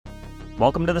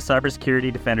Welcome to the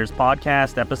Cybersecurity Defenders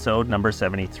Podcast, episode number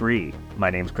 73. My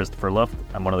name is Christopher Luft.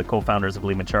 I'm one of the co-founders of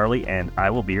Lima Charlie, and I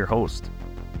will be your host.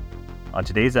 On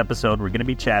today's episode, we're going to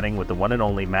be chatting with the one and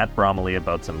only Matt Bromley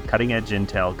about some cutting-edge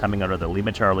intel coming out of the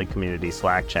Lima Charlie community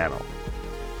Slack channel.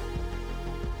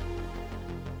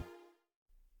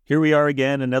 Here we are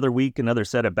again, another week, another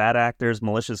set of bad actors,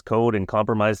 malicious code, and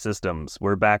compromised systems.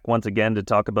 We're back once again to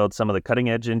talk about some of the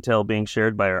cutting-edge intel being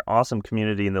shared by our awesome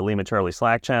community in the Lima Charlie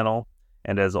Slack channel.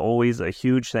 And as always, a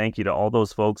huge thank you to all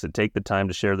those folks that take the time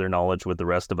to share their knowledge with the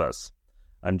rest of us.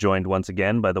 I'm joined once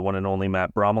again by the one and only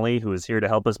Matt Bromley, who is here to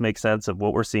help us make sense of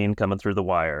what we're seeing coming through the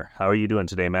wire. How are you doing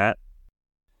today, Matt?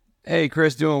 Hey,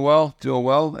 Chris, doing well.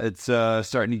 It's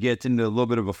starting to get into a little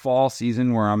bit of a fall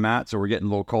season where I'm at, so we're getting a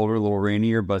little colder, a little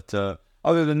rainier, but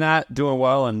other than that, doing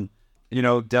well, and,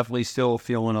 definitely still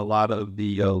feeling a lot of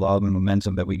the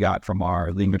momentum that we got from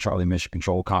our Lima Charlie Mission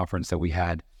Control Conference that we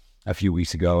had a few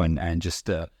weeks ago, and just,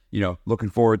 looking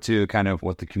forward to kind of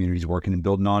what the community's working and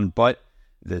building on. But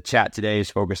the chat today is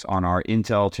focused on our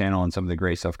Intel channel and some of the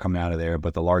great stuff coming out of there,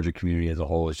 but the larger community as a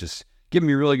whole is just giving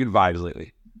me really good vibes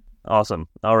lately. Awesome.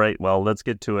 All right, well, let's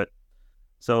get to it.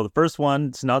 So the first one,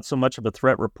 it's not so much of a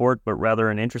threat report, but rather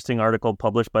an interesting article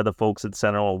published by the folks at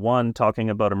SentinelOne talking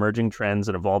about emerging trends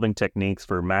and evolving techniques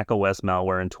for macOS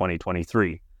malware in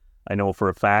 2023. I know for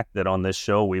a fact that on this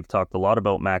show, we've talked a lot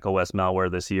about macOS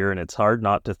malware this year, and it's hard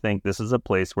not to think this is a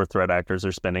place where threat actors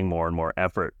are spending more and more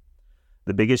effort.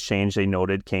 The biggest change they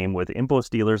noted came with info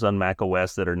stealers on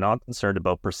macOS that are not concerned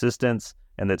about persistence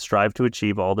and that strive to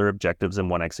achieve all their objectives in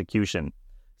one execution.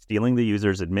 Stealing the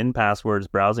user's admin passwords,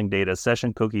 browsing data,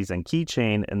 session cookies, and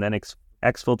keychain, and then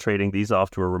exfiltrating these off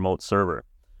to a remote server.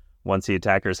 Once the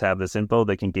attackers have this info,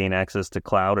 they can gain access to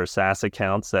cloud or SaaS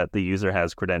accounts that the user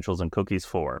has credentials and cookies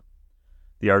for.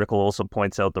 The article also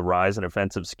points out the rise in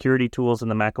offensive security tools in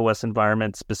the macOS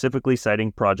environment, specifically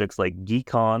citing projects like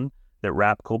Geekon that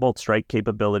wrap Cobalt Strike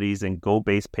capabilities in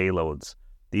Go-based payloads.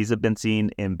 These have been seen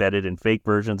embedded in fake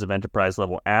versions of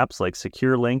enterprise-level apps like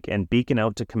SecureLink and beacon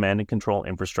out to command and control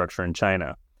infrastructure in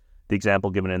China. The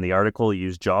example given in the article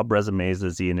used job resumes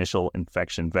as the initial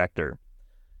infection vector.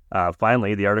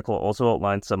 Finally, the article also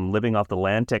outlines some living off the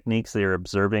land techniques they are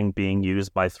observing being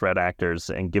used by threat actors,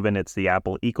 and given it's the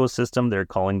Apple ecosystem, they're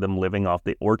calling them living off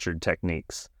the orchard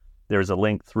techniques. There's a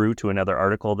link through to another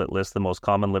article that lists the most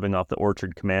common living off the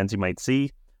orchard commands you might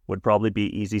see. Would probably be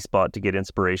an easy spot to get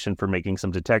inspiration for making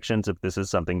some detections if this is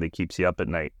something that keeps you up at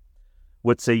night.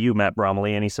 What say you, Matt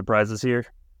Bromley? Any surprises here?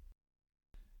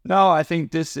 No, I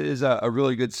think this is a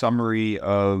really good summary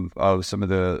of some of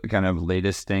the kind of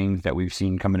latest things that we've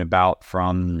seen coming about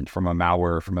from a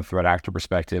malware, from a threat actor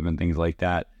perspective and things like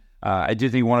that. I do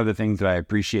think one of the things that I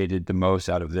appreciated the most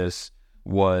out of this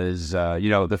was,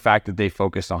 the fact that they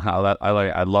focused on how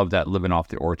I love that living off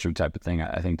the orchard type of thing.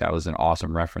 I think that was an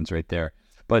awesome reference right there.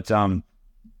 But,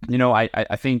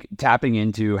 I think tapping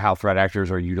into how threat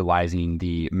actors are utilizing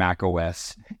the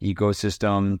macOS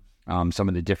ecosystem, some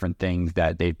of the different things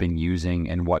that they've been using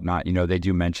and whatnot, they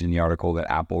do mention in the article that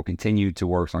Apple continued to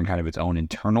work on kind of its own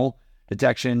internal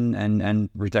detection and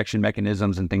protection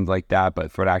mechanisms and things like that,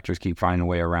 but threat actors keep finding a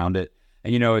way around it.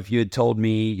 And, if you had told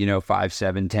me, 5,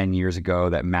 7, 10 years ago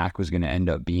that Mac was going to end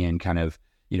up being kind of,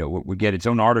 would get its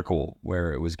own article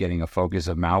where it was getting a focus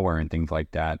of malware and things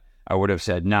like that, I would have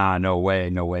said, nah, no way.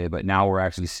 But now we're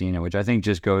actually seeing it, which I think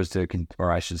just goes to,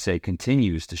 or I should say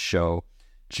continues to show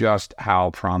just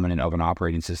how prominent of an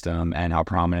operating system and how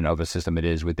prominent of a system it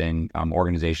is within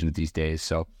organizations these days.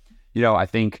 So, I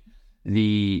think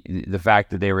the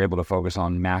fact that they were able to focus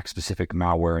on Mac-specific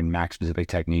malware and Mac-specific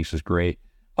techniques was great.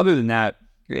 Other than that,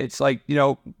 it's like,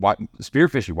 spear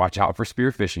phishing, watch out for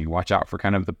spear phishing, watch out for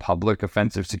kind of the public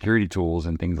offensive security tools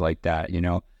and things like that,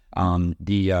 the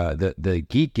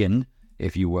Geekon,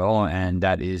 if you will, and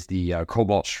that is the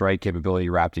Cobalt Strike capability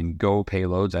wrapped in Go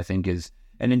payloads, I think is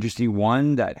an interesting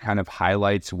one that kind of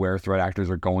highlights where threat actors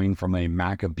are going from a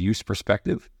Mac abuse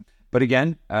perspective. But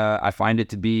again, I find it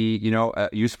to be, a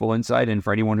useful insight, and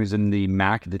for anyone who's in the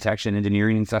Mac detection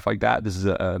engineering and stuff like that, this is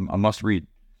a must read.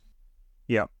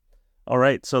 Yeah. All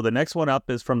right, so the next one up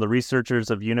is from the researchers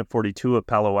of Unit 42 of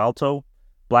Palo Alto.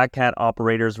 BlackCat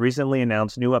operators recently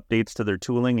announced new updates to their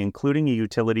tooling, including a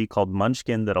utility called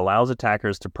Munchkin that allows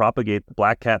attackers to propagate the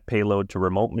BlackCat payload to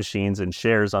remote machines and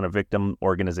shares on a victim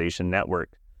organization network.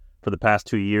 For the past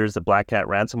 2 years, the BlackCat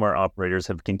ransomware operators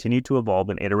have continued to evolve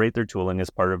and iterate their tooling as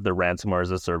part of their ransomware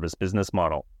as a service business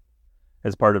model.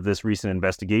 As part of this recent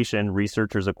investigation,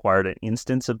 researchers acquired an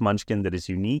instance of Munchkin that is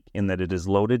unique in that it is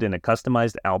loaded in a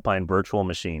customized Alpine virtual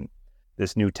machine.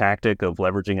 This new tactic of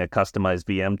leveraging a customized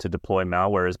VM to deploy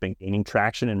malware has been gaining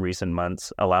traction in recent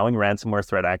months, allowing ransomware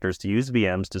threat actors to use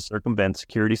VMs to circumvent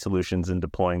security solutions in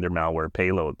deploying their malware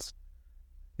payloads.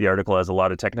 The article has a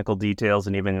lot of technical details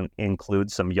and even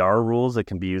includes some YAR rules that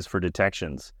can be used for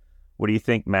detections. What do you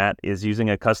think, Matt? Is using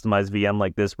a customized VM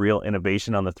like this real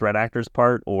innovation on the threat actor's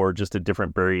part, or just a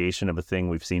different variation of a thing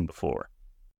we've seen before?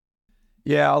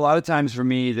 Yeah, a lot of times for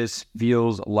me, this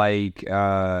feels like,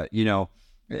 a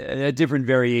different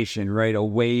variation, right? A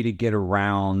way to get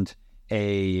around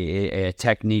a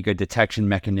technique, a detection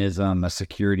mechanism, a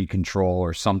security control,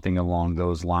 or something along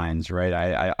those lines, right?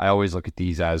 I always look at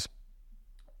these as,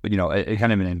 a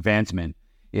kind of an advancement,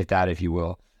 if you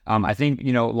will. I think,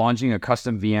 launching a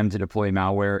custom VM to deploy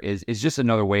malware is just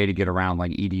another way to get around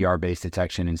like EDR-based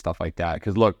detection and stuff like that.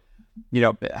 Because look,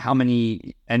 how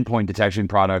many endpoint detection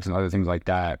products and other things like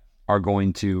that are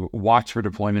going to watch for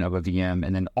deployment of a VM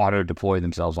and then auto-deploy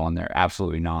themselves on there?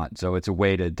 Absolutely not. So it's a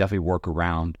way to definitely work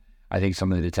around, I think, some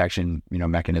of the detection,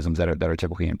 mechanisms that are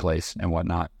typically in place and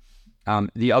whatnot.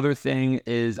 The other thing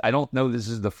is, I don't know this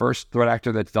is the first threat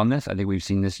actor that's done this. I think we've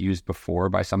seen this used before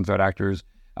by some threat actors,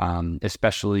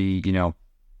 especially,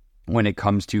 when it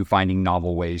comes to finding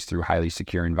novel ways through highly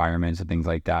secure environments and things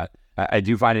like that. I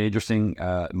do find it interesting,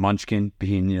 Munchkin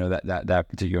being, that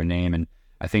particular name. And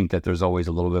I think that there's always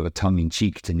a little bit of a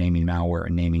tongue-in-cheek to naming malware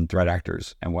and naming threat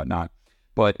actors and whatnot.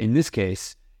 But in this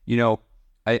case,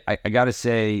 I got to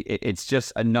say, it's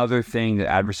just another thing that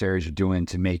adversaries are doing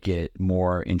to make it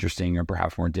more interesting or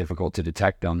perhaps more difficult to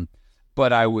detect them.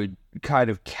 But I would kind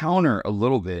of counter a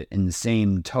little bit in the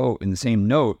same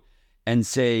note and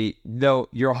say, though,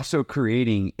 you're also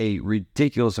creating a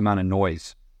ridiculous amount of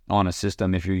noise on a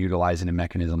system if you're utilizing a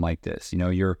mechanism like this.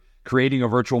 You're creating a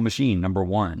virtual machine, number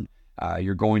one.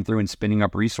 You're going through and spinning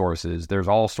up resources. There's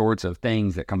all sorts of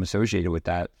things that come associated with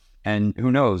that. And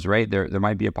who knows, right? There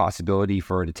might be a possibility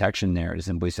for a detection there to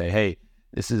simply say, hey,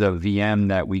 this is a VM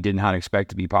that we did not expect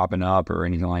to be popping up or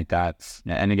anything like that.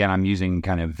 And again, I'm using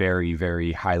kind of very,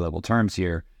 very high level terms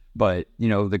here. But,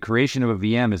 the creation of a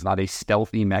VM is not a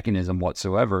stealthy mechanism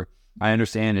whatsoever. I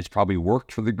understand it's probably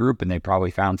worked for the group and they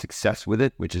probably found success with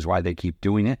it, which is why they keep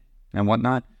doing it and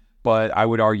whatnot. But I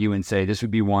would argue and say this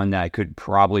would be one that could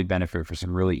probably benefit for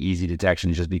some really easy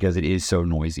detection just because it is so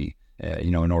noisy,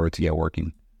 in order to get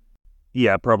working.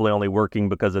 Yeah, probably only working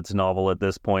because it's novel at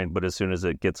this point, but as soon as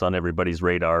it gets on everybody's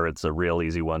radar, it's a real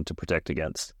easy one to protect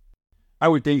against. I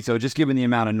would think so, just given the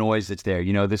amount of noise that's there.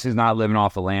 This is not living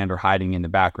off the land or hiding in the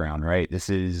background, right? This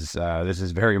is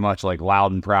very much like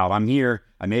loud and proud. I'm here.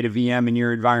 I made a VM in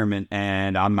your environment,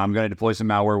 and I'm going to deploy some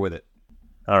malware with it.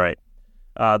 All right.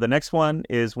 The next one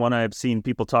is one I've seen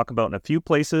people talk about in a few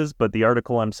places, but the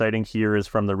article I'm citing here is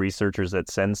from the researchers at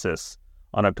Census.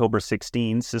 On October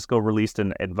 16, Cisco released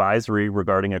an advisory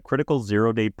regarding a critical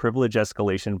zero-day privilege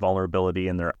escalation vulnerability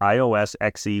in their iOS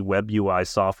XE web UI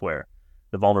software.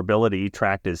 The vulnerability,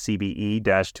 tracked as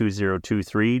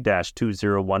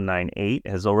CVE-2023-20198,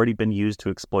 has already been used to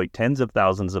exploit tens of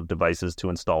thousands of devices to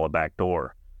install a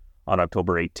backdoor. On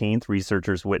October 18th,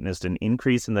 researchers witnessed an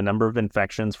increase in the number of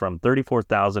infections from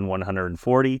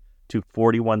 34,140 to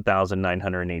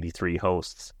 41,983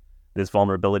 hosts. This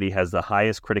vulnerability has the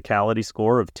highest criticality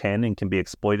score of 10 and can be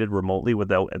exploited remotely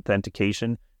without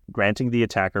authentication, granting the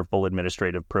attacker full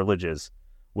administrative privileges.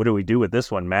 What do we do with this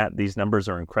one, Matt? These numbers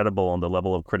are incredible and the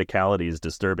level of criticality is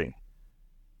disturbing.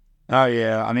 Oh,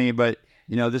 yeah. But,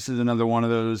 this is another one of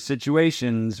those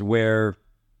situations where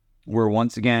we're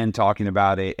once again talking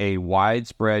about a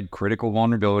widespread critical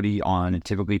vulnerability on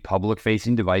typically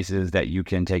public-facing devices that you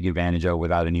can take advantage of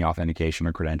without any authentication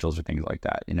or credentials or things like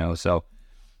that, So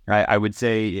I would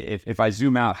say if I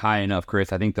zoom out high enough,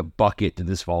 Chris, I think the bucket that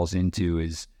this falls into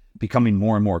is becoming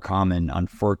more and more common,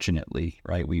 unfortunately,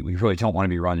 right? We really don't want to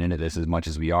be running into this as much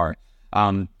as we are.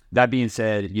 That being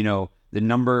said, the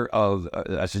number of,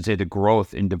 the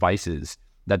growth in devices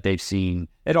that they've seen,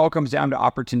 it all comes down to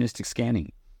opportunistic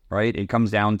scanning, right? It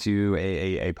comes down to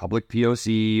a public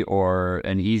POC or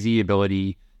an easy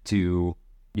ability to,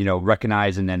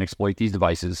 recognize and then exploit these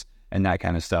devices and that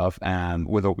kind of stuff,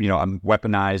 with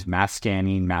weaponized mass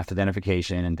scanning, mass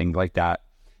identification, and things like that.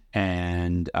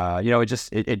 And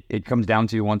it comes down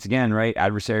to, once again, right?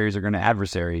 Adversaries are going to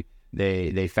adversary.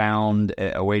 They found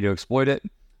a way to exploit it.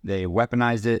 They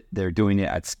weaponized it. They're doing it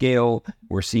at scale.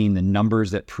 We're seeing the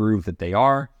numbers that prove that they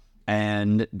are,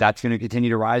 and that's going to continue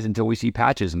to rise until we see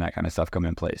patches and that kind of stuff come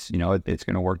in place. It's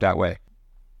going to work that way,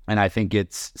 and I think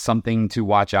it's something to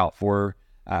watch out for.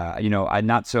 I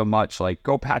not so much like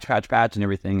go patch and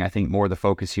everything. I think more the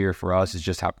focus here for us is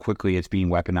just how quickly it's being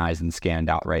weaponized and scanned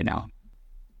out right now.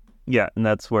 Yeah, and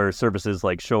that's where services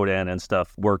like Shodan and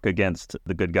stuff work against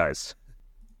the good guys.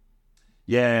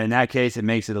 Yeah, in that case, it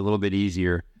makes it a little bit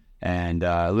easier and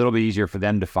a little bit easier for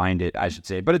them to find it, I should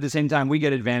say. But at the same time, we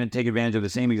take advantage of the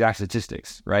same exact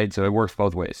statistics, right? So it works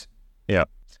both ways. Yeah.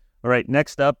 All right,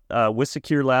 next up,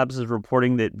 WithSecure Labs is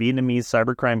reporting that Vietnamese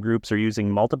cybercrime groups are using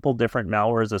multiple different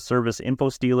malware as a service info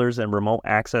stealers and remote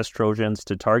access Trojans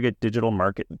to target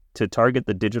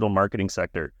the digital marketing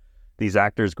sector. These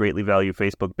actors greatly value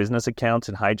Facebook business accounts,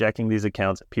 and hijacking these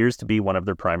accounts appears to be one of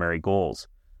their primary goals.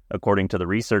 According to the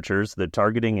researchers, the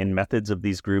targeting and methods of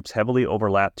these groups heavily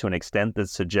overlap to an extent that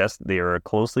suggests they are a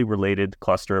closely related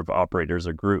cluster of operators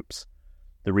or groups.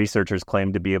 The researchers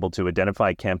claim to be able to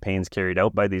identify campaigns carried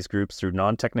out by these groups through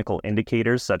non-technical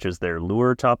indicators such as their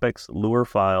lure topics, lure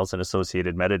files, and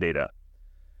associated metadata.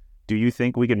 Do you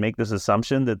think we can make this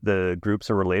assumption that the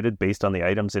groups are related based on the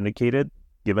items indicated?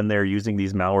 Given they're using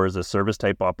these malware as a service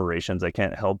type operations, I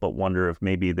can't help but wonder if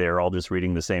maybe they're all just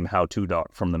reading the same how-to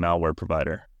doc from the malware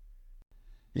provider.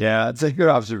 Yeah, it's a good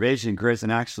observation, Chris.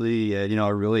 And actually,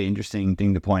 a really interesting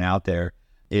thing to point out there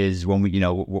is when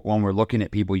we're looking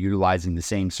at people utilizing the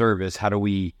same service, how do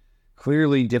we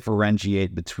clearly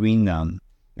differentiate between them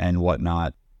and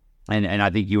whatnot? And I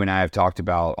think you and I have talked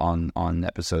about on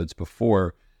episodes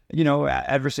before,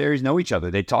 adversaries know each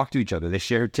other. They talk to each other. They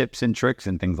share tips and tricks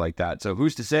and things like that. So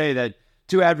who's to say that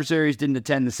two adversaries didn't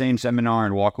attend the same seminar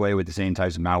and walk away with the same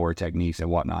types of malware techniques and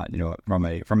whatnot,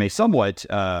 from a somewhat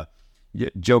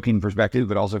joking perspective,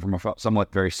 but also from a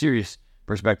somewhat very serious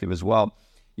perspective as well.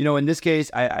 In this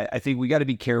case, I think we got to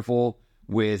be careful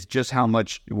with just how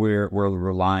much we're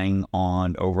relying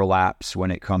on overlaps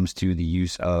when it comes to the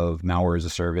use of malware as a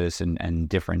service and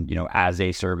different, as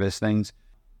a service things.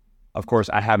 Of course,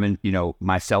 I haven't,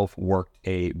 myself worked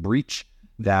a breach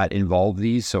that involved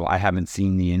these, so I haven't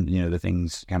seen the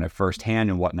things kind of firsthand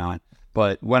and whatnot.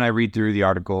 But when I read through the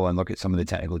article and look at some of the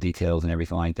technical details and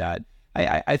everything like that,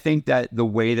 I think that the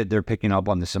way that they're picking up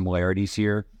on the similarities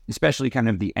here, especially kind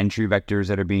of the entry vectors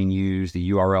that are being used,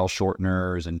 the URL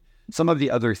shorteners, and some of the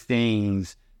other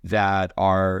things that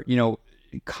are,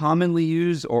 commonly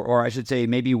used, or I should say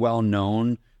maybe well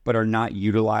known, but are not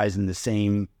utilized in the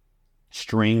same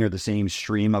string or the same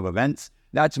stream of events,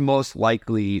 that's most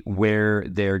likely where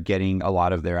they're getting a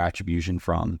lot of their attribution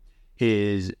from,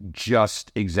 is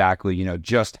just exactly,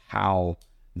 just how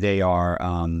they are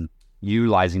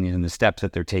utilizing it and the steps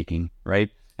that they're taking,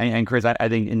 right? And Chris, I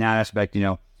think in that aspect,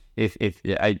 if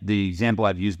the example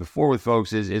I've used before with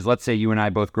folks is let's say you and I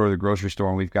both go to the grocery store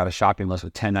and we've got a shopping list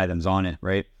with 10 items on it,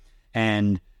 right?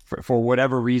 And for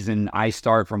whatever reason, I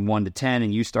start from 1 to 10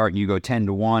 and you go 10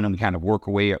 to 1, and we kind of work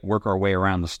our way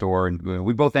around the store, and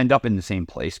we both end up in the same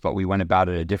place, but we went about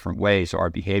it a different way, so our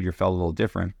behavior felt a little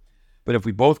different. But if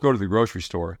we both go to the grocery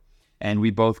store and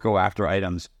we both go after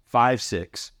items 5,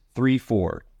 6, 3,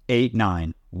 4, 8,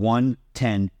 9, 1,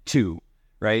 10, 2,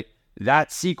 right?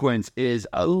 That sequence is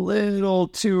a little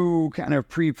too kind of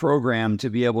pre-programmed to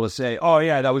be able to say, oh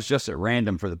yeah, that was just at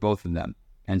random for the both of them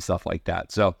and stuff like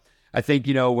that. So I think,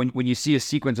 when you see a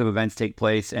sequence of events take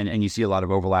place and you see a lot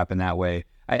of overlap in that way,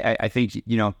 I think,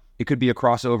 it could be a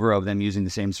crossover of them using the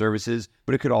same services,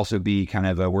 but it could also be kind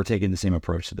of we're taking the same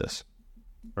approach to this.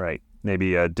 Right.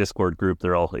 Maybe a Discord group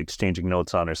they're all exchanging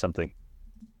notes on or something.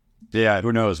 Yeah,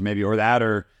 who knows? Maybe, or that,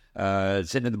 or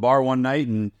sitting at the bar one night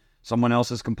and someone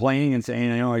else is complaining and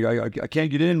saying, I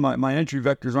can't get in, my entry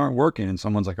vectors aren't working. And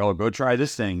someone's like, oh, go try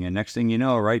this thing. And next thing you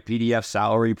know, right, PDF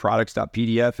salary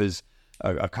products.pdf is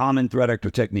a common threat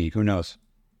actor technique. Who knows?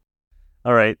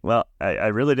 All right. Well, I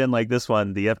really didn't like this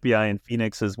one. The FBI in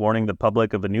Phoenix is warning the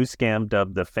public of a new scam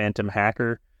dubbed the Phantom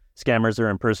Hacker. Scammers are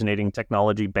impersonating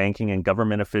technology, banking, and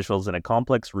government officials in a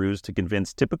complex ruse to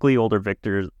convince typically older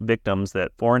victims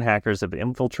that foreign hackers have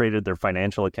infiltrated their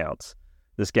financial accounts.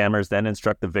 The scammers then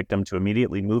instruct the victim to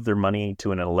immediately move their money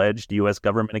to an alleged U.S.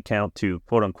 government account to,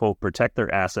 quote-unquote, protect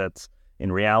their assets.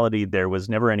 In reality, there was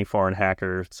never any foreign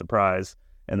hacker, surprise,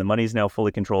 and the money is now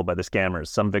fully controlled by the scammers.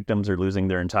 Some victims are losing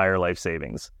their entire life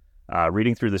savings.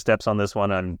 Reading through the steps on this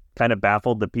one, I'm kind of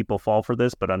baffled that people fall for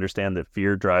this, but understand that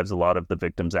fear drives a lot of the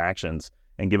victims' actions.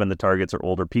 And given the targets are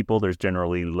older people, there's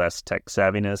generally less tech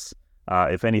savviness.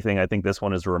 If anything, I think this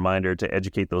one is a reminder to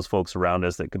educate those folks around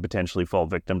us that could potentially fall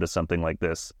victim to something like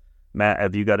this. Matt,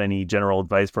 have you got any general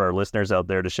advice for our listeners out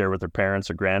there to share with their parents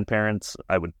or grandparents?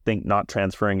 I would think not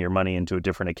transferring your money into a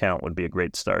different account would be a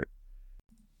great start.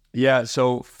 Yeah,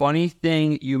 so funny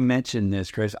thing you mentioned this,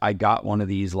 Chris. I got one of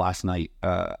these last night.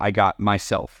 I got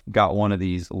one of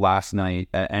these last night,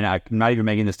 and I'm not even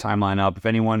making this timeline up. If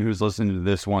anyone who's listening to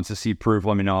this wants to see proof,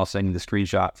 let me know. I'll send you the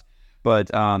screenshots.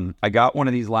 But I got one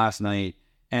of these last night,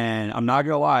 And I'm not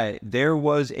going to lie, there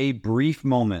was a brief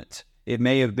moment. It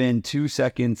may have been 2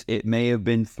 seconds. It may have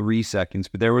been 3 seconds.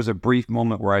 But there was a brief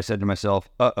moment where I said to myself,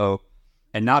 uh-oh.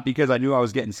 And not because I knew I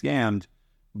was getting scammed,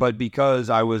 but because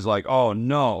I was like, oh,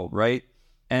 no, right?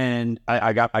 And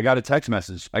I got a text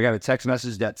message. I got a text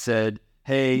message that said,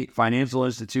 hey, financial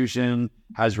institution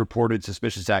has reported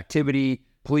suspicious activity.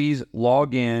 Please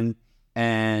log in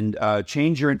and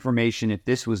change your information if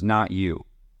this was not you,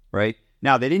 right?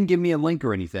 Now, they didn't give me a link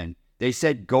or anything. They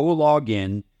said, go log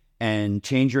in and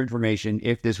change your information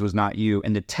if this was not you.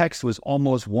 And the text was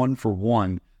almost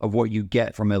 1-for-1 of what you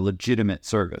get from a legitimate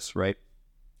service, right?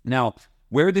 Now,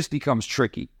 where this becomes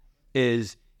tricky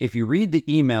is if you read the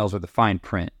emails or the fine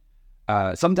print,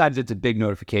 sometimes it's a big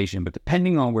notification, but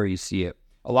depending on where you see it,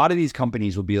 a lot of these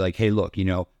companies will be like, hey, look,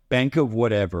 bank of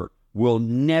whatever will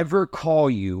never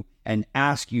call you and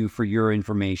ask you for your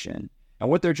information. And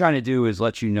what they're trying to do is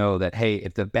let you know that, hey,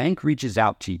 if the bank reaches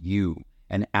out to you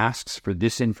and asks for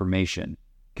this information,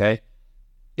 okay,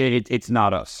 it's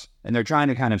not us. And they're trying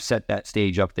to kind of set that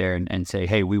stage up there and say,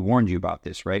 hey, we warned you about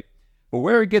this, right? But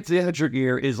where it gets the other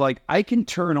trickier is like I can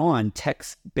turn on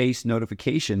text-based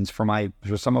notifications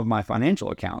for some of my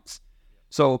financial accounts.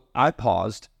 So I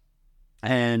paused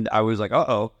and I was like,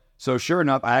 uh-oh. So sure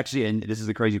enough, and this is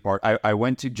the crazy part, I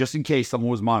went to, just in case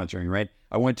someone was monitoring, right?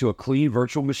 I went to a clean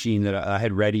virtual machine that I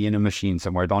had ready in a machine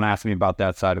somewhere. Don't ask me about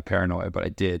that side of paranoia, but I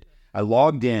did. I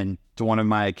logged in to one of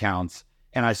my accounts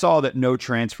and I saw that no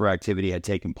transfer activity had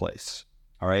taken place.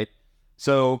 All right.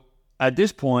 So at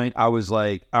this point, I was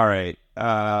like, all right,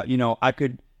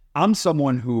 I'm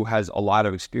someone who has a lot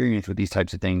of experience with these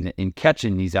types of things in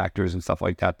catching these actors and stuff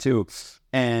like that too.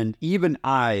 And even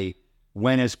I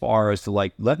went as far as to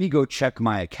like, let me go check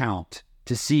my account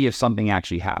to see if something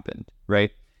actually happened,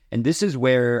 right? And this is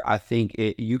where I think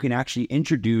you can actually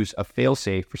introduce a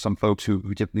fail-safe for some folks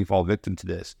who typically fall victim to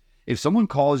this. If someone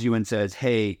calls you and says,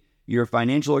 hey, your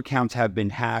financial accounts have been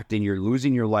hacked and you're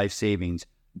losing your life savings,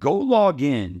 go log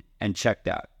in and check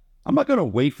that. I'm not going to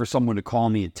wait for someone to call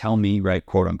me and tell me, right,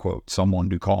 quote unquote, someone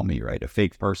to call me, right, a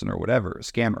fake person or whatever, a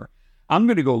scammer. I'm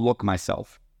going to go look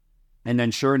myself. And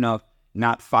then sure enough,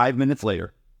 not 5 minutes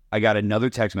later, I got another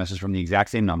text message from the exact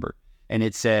same number. And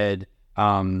it said,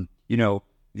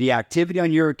 the activity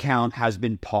on your account has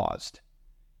been paused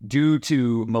due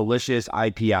to malicious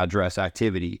IP address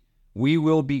activity. We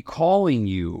will be calling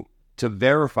you to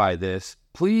verify this.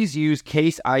 Please use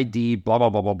case ID, blah, blah,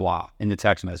 blah, blah, blah, in the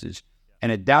text message. And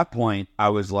at that point, I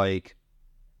was like,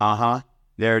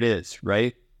 there it is,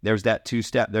 right? There's that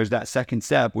there's that second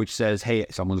step, which says, hey,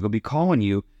 someone's going to be calling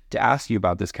you to ask you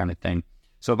about this kind of thing.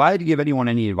 So if I had to give anyone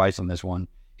any advice on this one,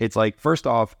 it's like, first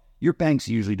off, your banks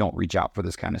usually don't reach out for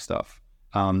this kind of stuff.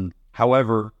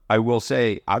 However, I will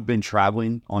say I've been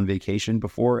traveling on vacation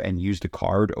before and used a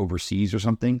card overseas or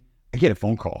something. I get a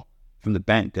phone call from the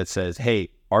bank that says, hey,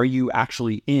 are you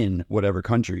actually in whatever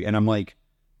country? And I'm like,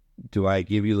 do I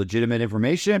give you legitimate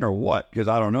information or what? Because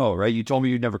I don't know, right? You told me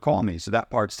you'd never call me. So that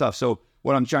part's tough. So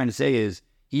what I'm trying to say is,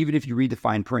 even if you read the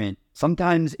fine print,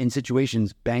 sometimes in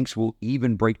situations, banks will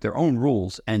even break their own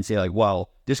rules and say like, well,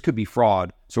 this could be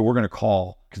fraud, so we're going to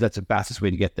call because that's the fastest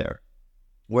way to get there.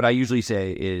 What I usually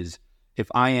say is, if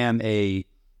I am a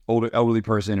elderly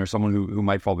person or someone who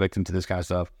might fall victim to this kind of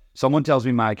stuff, someone tells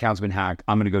me my account's been hacked,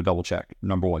 I'm going to go double check.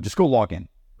 Number one, just go log in,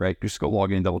 right? Just go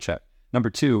log in and double check. Number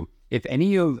two, if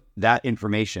any of that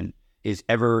information is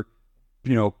ever,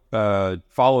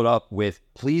 followed up with,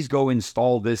 please go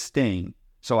install this thing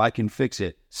so I can fix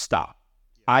it, stop.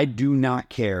 I do not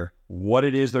care what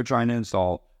it is they're trying to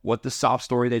install, what the sob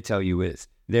story they tell you is.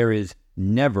 There is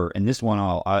never, and this one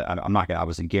I'm not going to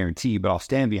obviously guarantee, but I'll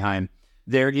stand behind,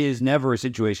 there is never a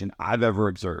situation I've ever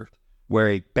observed where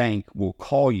a bank will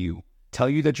call you, tell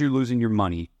you that you're losing your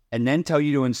money, and then tell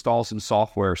you to install some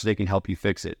software so they can help you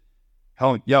fix it.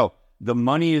 The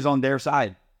money is on their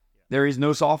side. There is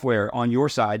no software on your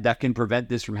side that can prevent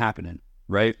this from happening,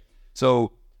 right?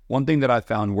 So one thing that I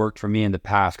found worked for me in the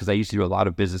past, because I used to do a lot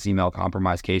of business email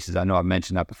compromise cases, I know I've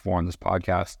mentioned that before on this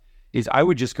podcast, is I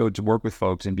would just go to work with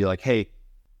folks and be like, hey,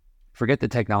 forget the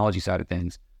technology side of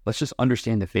things. Let's just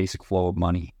understand the basic flow of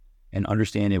money and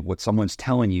understand if what someone's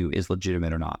telling you is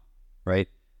legitimate or not, right?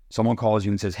 Someone calls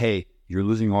you and says, hey, you're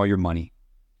losing all your money.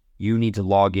 You need to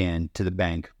log in to the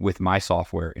bank with my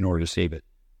software in order to save it.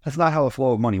 That's not how the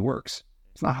flow of money works.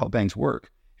 It's not how banks work.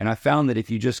 And I found that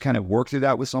if you just kind of work through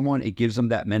that with someone, it gives them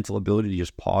that mental ability to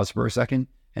just pause for a second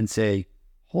and say,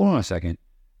 hold on a second.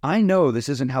 I know this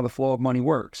isn't how the flow of money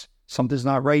works. Something's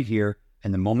not right here.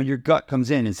 And the moment your gut comes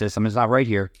in and says something's not right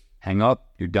here, hang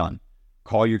up, you're done.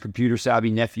 Call your computer savvy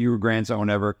nephew or grandson or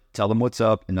whatever, tell them what's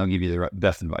up, and they'll give you the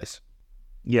best advice.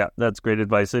 Yeah, that's great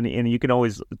advice. And you can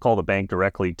always call the bank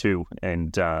directly too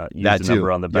and use That the too.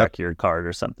 number on the back of your card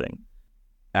or something.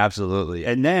 Absolutely.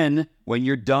 And then when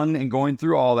you're done and going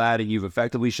through all that and you've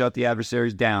effectively shut the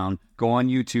adversaries down, go on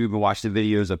YouTube and watch the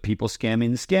videos of people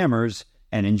scamming the scammers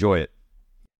and enjoy it.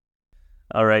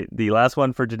 All right. The last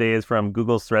one for today is from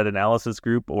Google's Threat Analysis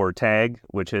Group, or TAG,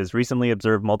 which has recently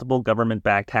observed multiple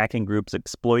government-backed hacking groups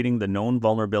exploiting the known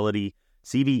vulnerability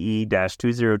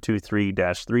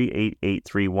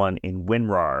CVE-2023-38831 in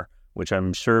WinRAR, which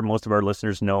I'm sure most of our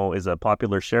listeners know is a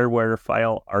popular shareware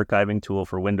file archiving tool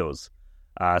for Windows.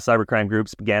 Cybercrime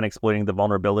groups began exploiting the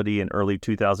vulnerability in early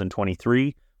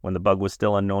 2023 when the bug was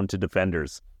still unknown to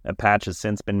defenders. A patch has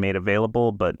since been made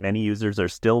available, but many users are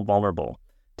still vulnerable.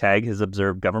 TAG has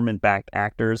observed government-backed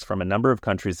actors from a number of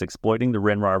countries exploiting the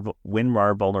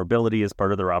WinRAR vulnerability as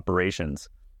part of their operations.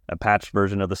 A patched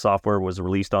version of the software was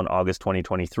released on August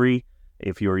 2023.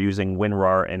 If you are using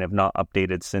WinRAR and have not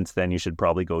updated since then, you should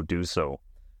probably go do so.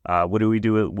 What do we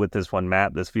do with this one,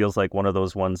 Matt? This feels like one of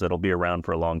those ones that'll be around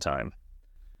for a long time.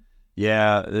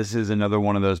 Yeah, this is another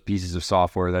one of those pieces of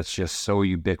software that's just so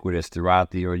ubiquitous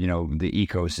throughout the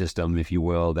ecosystem, if you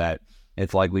will, that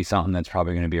it's likely something that's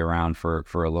probably going to be around for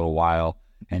a little while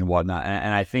and whatnot.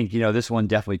 And I think, this one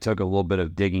definitely took a little bit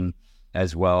of digging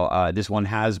as well. This one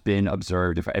has been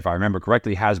observed, if I remember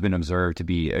correctly, has been observed to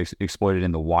be exploited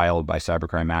in the wild by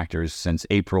cybercrime actors since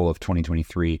April of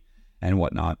 2023 and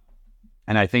whatnot.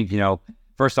 And I think,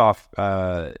 first off,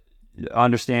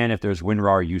 understand if there's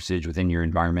WinRAR usage within your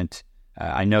environment.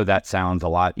 I know that sounds a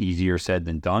lot easier said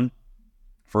than done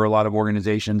for a lot of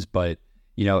organizations, but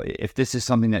if this is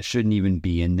something that shouldn't even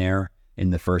be in there in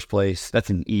the first place, that's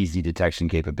an easy detection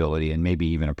capability and maybe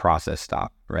even a process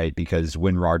stop, right? Because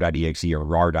WinRAR.exe or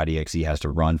RAR.exe has to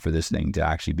run for this thing to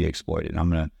actually be exploited. And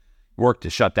I'm going to work to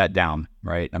shut that down,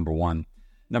 right? Number one.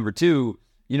 Number two,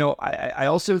 I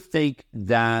also think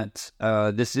that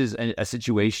this is a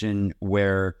situation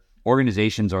where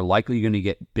organizations are likely going to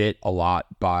get bit a lot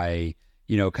by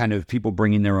kind of people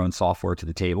bringing their own software to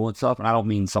the table and stuff. And I don't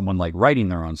mean someone like writing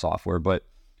their own software, but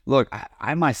look,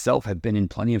 I myself have been in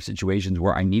plenty of situations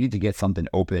where I needed to get something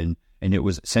open and it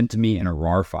was sent to me in a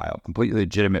RAR file, completely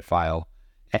legitimate file.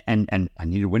 And I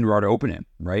needed WinRAR to open it,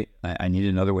 right? I needed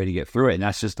another way to get through it. And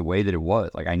that's just the way that it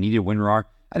was. Like I needed WinRAR.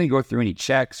 I didn't go through any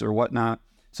checks or whatnot.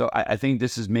 So I think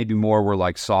this is maybe more where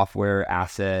like software,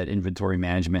 asset, inventory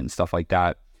management and stuff like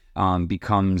that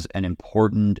becomes an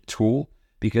important tool,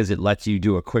 because it lets you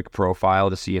do a quick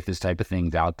profile to see if this type of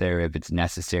thing's out there, if it's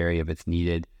necessary, if it's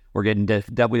needed. We're getting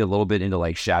definitely a little bit into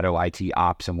like shadow IT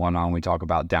ops and whatnot when we talk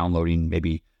about downloading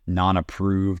maybe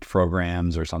non-approved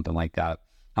programs or something like that.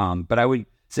 But I would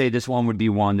say this one would be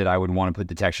one that I would want to put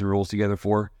detection rules together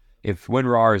for. If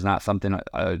WinRAR is not something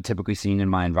typically seen in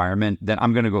my environment, then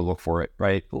I'm going to go look for it,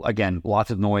 right? Again, lots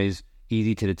of noise,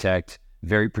 easy to detect,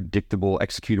 very predictable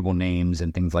executable names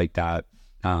and things like that.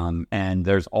 And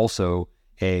there's also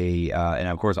and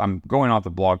of course, I'm going off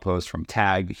the blog post from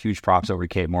TAG. Huge props over to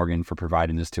Kate Morgan for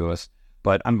providing this to us.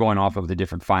 But I'm going off of the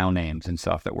different file names and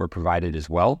stuff that were provided as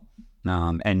well.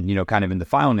 And, kind of in the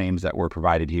file names that were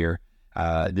provided here,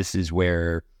 this is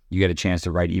where you get a chance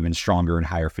to write even stronger and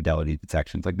higher fidelity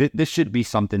detections. Like this should be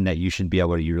something that you should be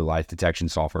able to utilize detection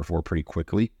software for pretty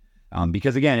quickly.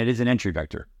 Because again, it is an entry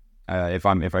vector. If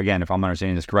I'm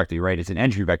understanding this correctly, right? It's an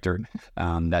entry vector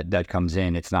that comes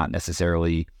in. It's not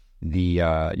necessarily the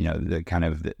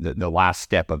last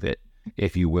step of it,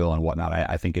 if you will, and whatnot.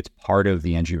 I think it's part of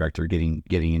the entry vector getting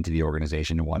into the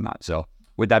organization and whatnot. So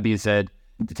with that being said,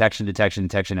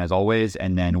 detection as always,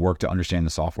 and then work to understand the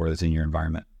software that's in your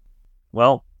environment.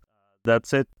 Well,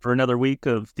 that's it for another week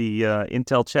of the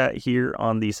Intel Chat here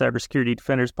on the Cybersecurity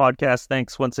Defenders podcast.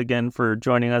 Thanks once again for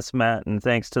joining us, Matt, and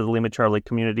thanks to the Lima Charlie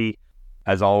community.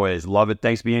 As always, love it.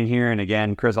 Thanks for being here. And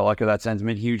again, Chris, I'll echo that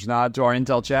sentiment. Huge nod to our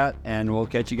Intel Chat, and we'll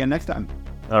catch you again next time.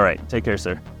 All right. Take care,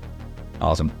 sir.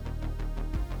 Awesome.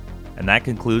 And that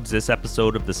concludes this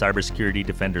episode of the Cybersecurity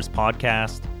Defenders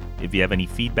podcast. If you have any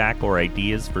feedback or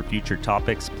ideas for future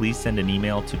topics, please send an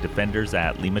email to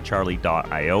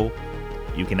defenders@limacharlie.io.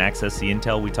 You can access the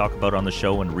intel we talk about on the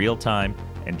show in real time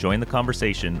and join the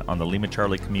conversation on the Lima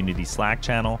Charlie community Slack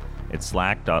channel at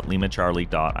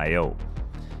slack.limacharlie.io.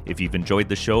 If you've enjoyed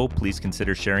the show, please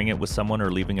consider sharing it with someone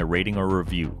or leaving a rating or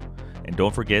review. And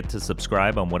don't forget to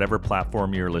subscribe on whatever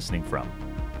platform you're listening from.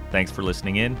 Thanks for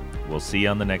listening in. We'll see you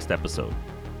on the next episode.